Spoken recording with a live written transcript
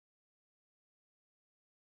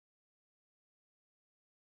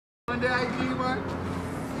On the IG, man.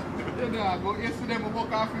 Yeah, dog. But yesterday, I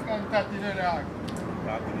walk African tat, you know, dog.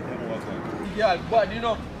 Yeah, but you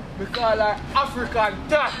know, we call her African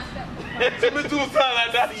tat. So me do sound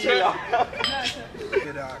like that shit.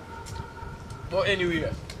 Yeah, dog. But anyway,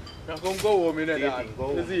 I'm going to go home, you know, dog.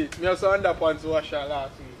 You see, I have some underpants wash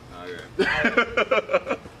last week.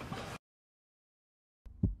 Alright.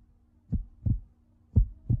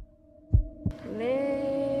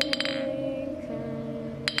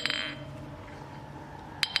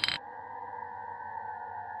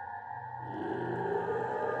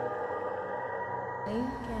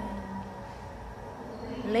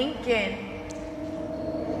 Lincoln.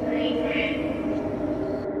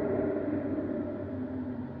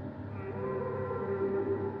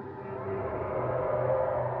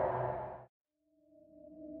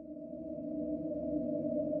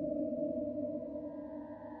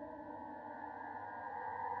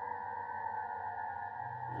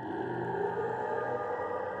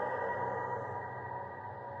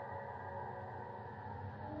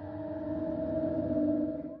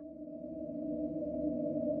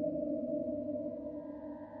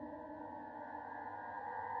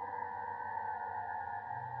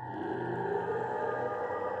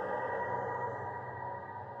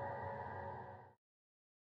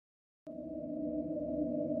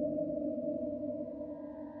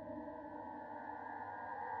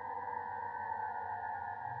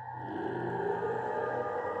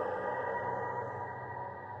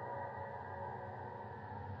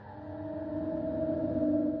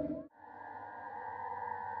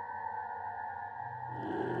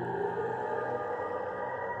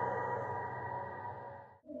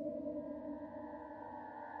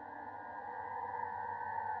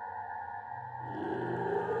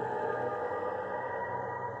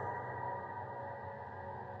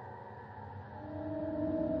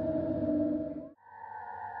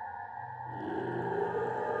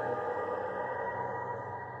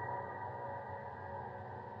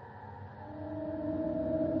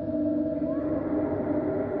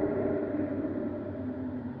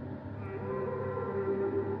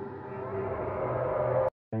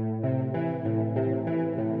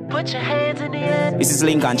 Put your hands in the air. This is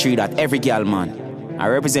Lincoln3Dot, every girl, man. I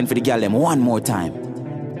represent for the girl them one more time.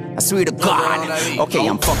 I swear to God. Okay,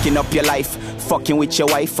 I'm fucking up your life, fucking with your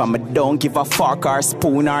wife. I'ma don't give a fork or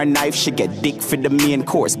spoon or knife. She get dick for the main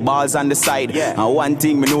course, balls on the side. And one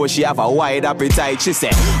thing me know, she have a wide appetite. She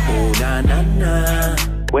said, oh na na na.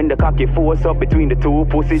 When the cocky force up between the two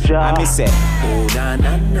pussy jaw. And me say, oh na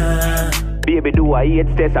na na. Baby, do I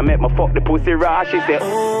eat test? I make my fuck the pussy raw. She say,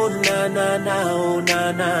 oh na na na, oh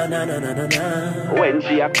na na na na na na. When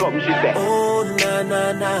she a come, she say, oh na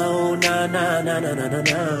na na, oh na na na na na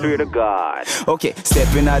na. Swear to God. Okay,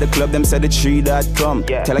 stepping out the club, them say the 3-dot come.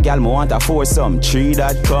 Tell a gal me want a foursome,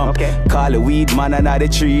 3-dot come. Okay. Call a weed man and the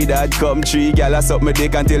 3-dot come. 3 gal a suck me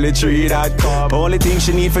dick until the 3-dot come. Only thing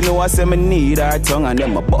she need for know I say me need her tongue. And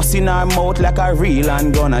then me bust in her mouth like a real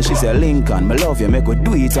handgun. And she say, Lincoln, me love you, make we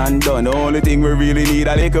do it and done. Only thing we really need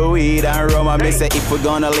a little weed and rum. And me say if we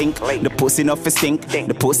gonna link, the pussy not for stink,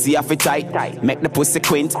 the pussy off it tight, make the pussy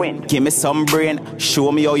quint. Give me some brain,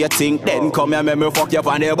 show me how you think. Then come here, make me fuck you up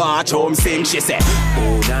on the bathroom sink. She said,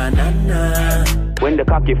 oh na na na. When the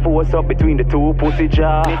cocky force up between the two pussy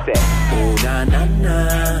jaw. Me say, oh na na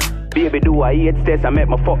na. Baby, do I eat test? I make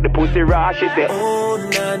my fuck the pussy raw. She say, oh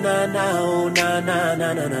na na na, oh na na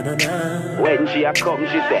na na na na. When she a come,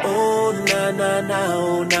 she say, oh na na na,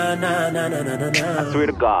 oh na na na na na na. I swear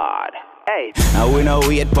to God. Hey. And we no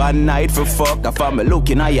wait for night for fuck. If I'm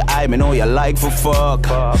looking at your eye, me know you like for fuck.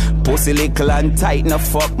 Pussy little and tight, no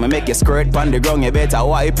fuck. Me make your skirt pon the ground, you better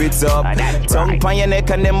wipe it up. Tongue pon your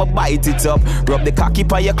neck and then me bite it up. Rub the cocky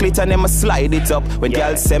pon your clit and then me slide it up. When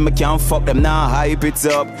girls say me can't fuck them, now hype it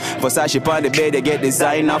up. Versace pon the bed, they get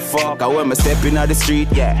designer fuck. And when me step in the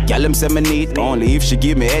street, girl them say me neat. Only if she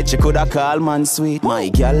give me head, she coulda call man sweet. My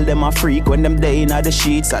girl them a freak when them day in the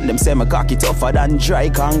sheets. And them say me cocky tougher than dry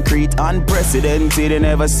concrete. Unprecedented, they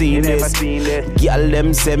never seen this. Girl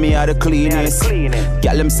them say me are the cleanest.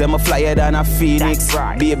 Girl them say me flyer than a phoenix.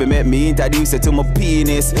 Baby make me introduce her to my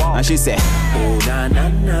penis. And she say, oh na na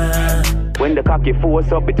na. When the cocky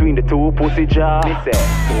force up between the two pussy jaw. Me say,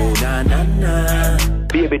 oh na na na.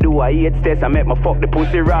 Baby do I eat test? I make my fuck the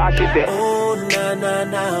pussy raw. She say, oh na na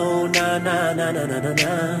na, oh na na na na na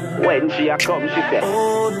na. When she a come, she say,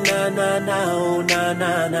 oh na na na, oh na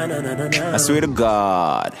na na na na na. I swear to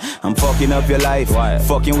God, I'm fucking up your life.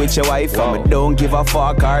 Fucking with your wife. I don't give a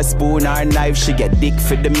fuck or spoon or knife. She get dick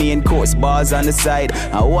for the main course, bars on the side.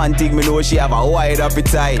 And one thing me know, she have a wide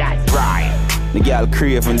appetite. That's right. The girl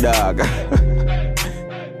craving dog.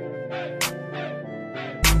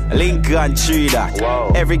 Lincoln3Dot.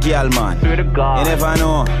 Wow. Every girl, man. Swear to God. You never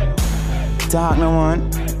know. Talk no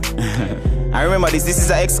man. I remember this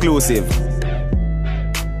is an exclusive.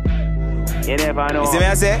 You never know. You see me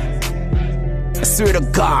I say? I swear to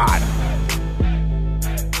God.